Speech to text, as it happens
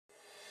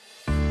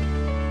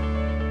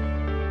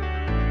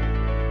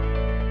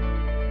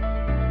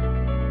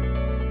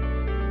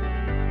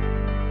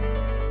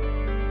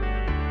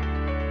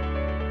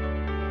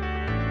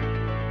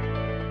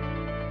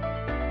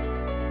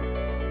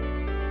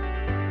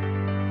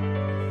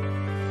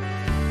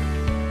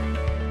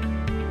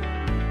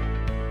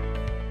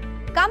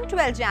Come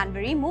 12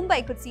 January,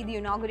 Mumbai could see the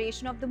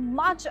inauguration of the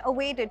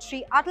much-awaited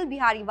Shri Atal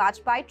Bihari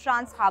Vajpayee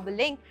Trans Harbour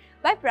Link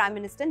by Prime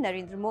Minister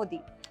Narendra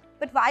Modi.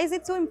 But why is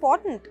it so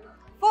important?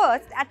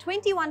 First, at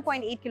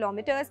 21.8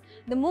 kilometers,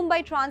 the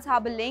Mumbai Trans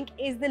Harbour Link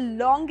is the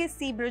longest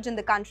sea bridge in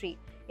the country.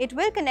 It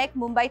will connect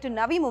Mumbai to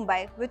Navi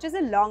Mumbai, which is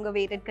a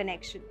long-awaited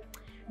connection.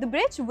 The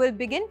bridge will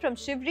begin from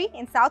Shivri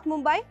in South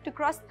Mumbai to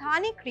cross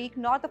Thane Creek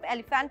north of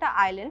Elephanta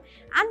Island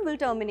and will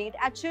terminate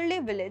at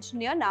Chirle village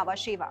near Nhava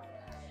Sheva.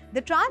 The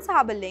Trans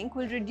Harbour Link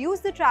will reduce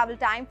the travel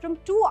time from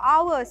 2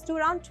 hours to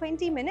around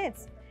 20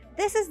 minutes.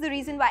 This is the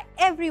reason why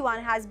everyone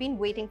has been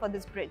waiting for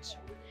this bridge.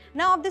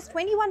 Now, of this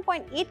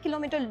 21.8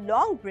 kilometer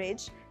long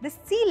bridge, the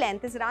sea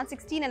length is around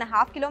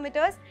 16.5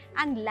 kilometers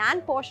and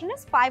land portion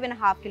is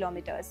 5.5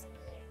 kilometers.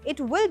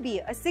 It will be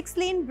a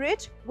 6-lane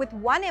bridge with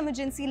one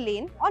emergency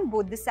lane on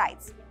both the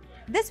sides.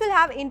 This will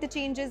have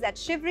interchanges at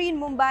Shivri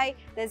in Mumbai,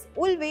 there's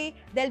Ulve,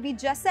 there'll be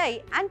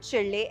Jasai and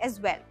Chirle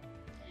as well.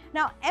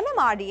 Now,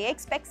 MMRDA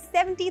expects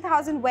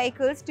 70,000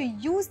 vehicles to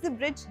use the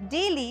bridge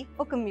daily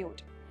for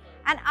commute.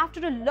 And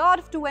after a lot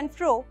of to and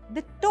fro,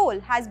 the toll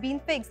has been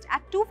fixed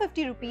at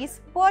 250 rupees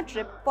per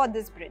trip for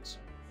this bridge.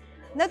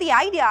 Now, the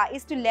idea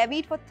is to levy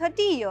it for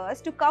 30 years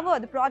to cover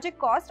the project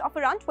cost of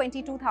around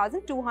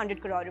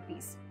 22,200 crore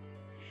rupees.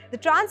 The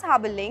Trans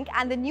Harbour Link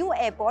and the new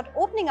airport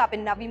opening up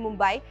in Navi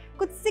Mumbai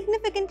could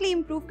significantly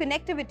improve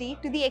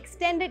connectivity to the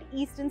extended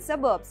eastern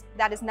suburbs,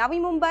 that is Navi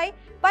Mumbai,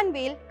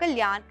 Panvel,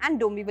 Kalyan and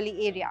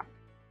Dombivli area.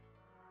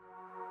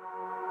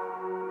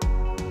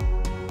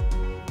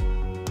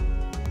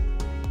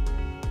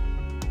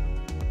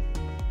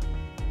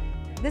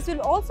 This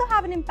will also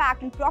have an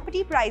impact on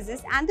property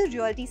prices and the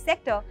realty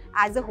sector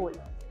as a whole.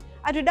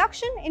 A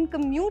reduction in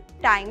commute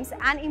times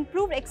and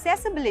improved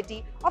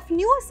accessibility of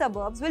newer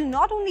suburbs will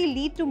not only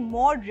lead to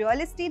more real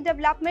estate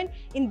development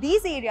in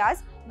these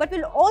areas, but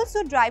will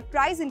also drive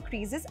price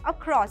increases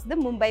across the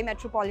Mumbai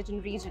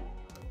metropolitan region.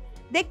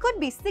 There could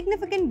be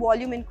significant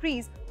volume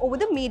increase over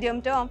the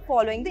medium term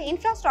following the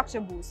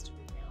infrastructure boost.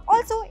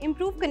 Also,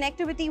 improved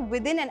connectivity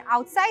within and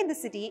outside the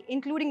city,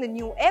 including the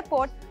new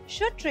airport,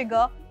 should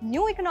trigger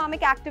new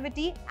economic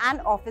activity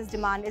and office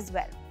demand as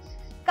well.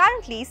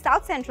 Currently,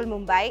 South Central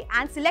Mumbai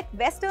and select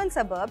western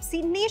suburbs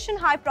see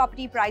nation-high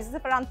property prices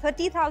of around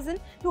 30,000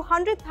 to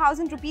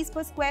 100,000 rupees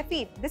per square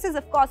feet. This is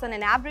of course on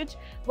an average,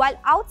 while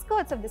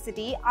outskirts of the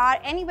city are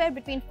anywhere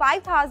between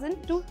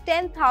 5,000 to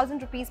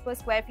 10,000 rupees per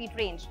square feet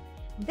range.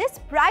 This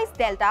price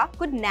delta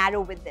could narrow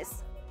with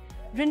this.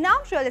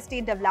 Renowned real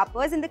estate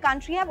developers in the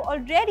country have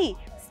already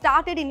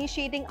started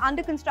initiating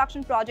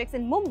under-construction projects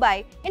in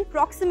Mumbai in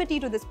proximity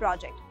to this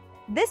project.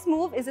 This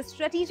move is a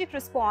strategic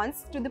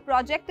response to the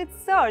projected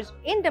surge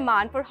in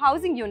demand for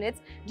housing units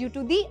due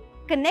to the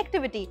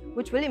connectivity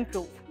which will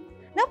improve.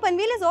 Now,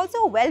 Panvel is also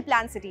a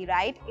well-planned city,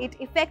 right? It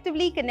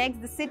effectively connects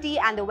the city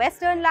and the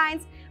western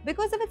lines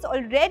because of its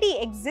already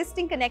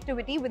existing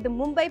connectivity with the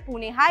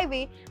Mumbai-Pune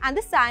highway and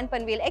the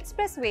Sion-Panvel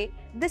expressway.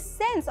 The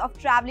sense of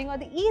travelling or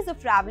the ease of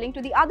travelling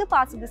to the other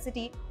parts of the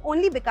city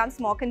only becomes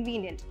more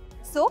convenient.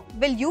 So,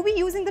 will you be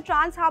using the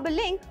Trans Harbour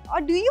Link, or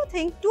do you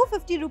think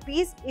 250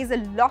 rupees is a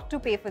lot to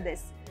pay for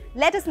this?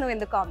 Let us know in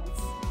the comments.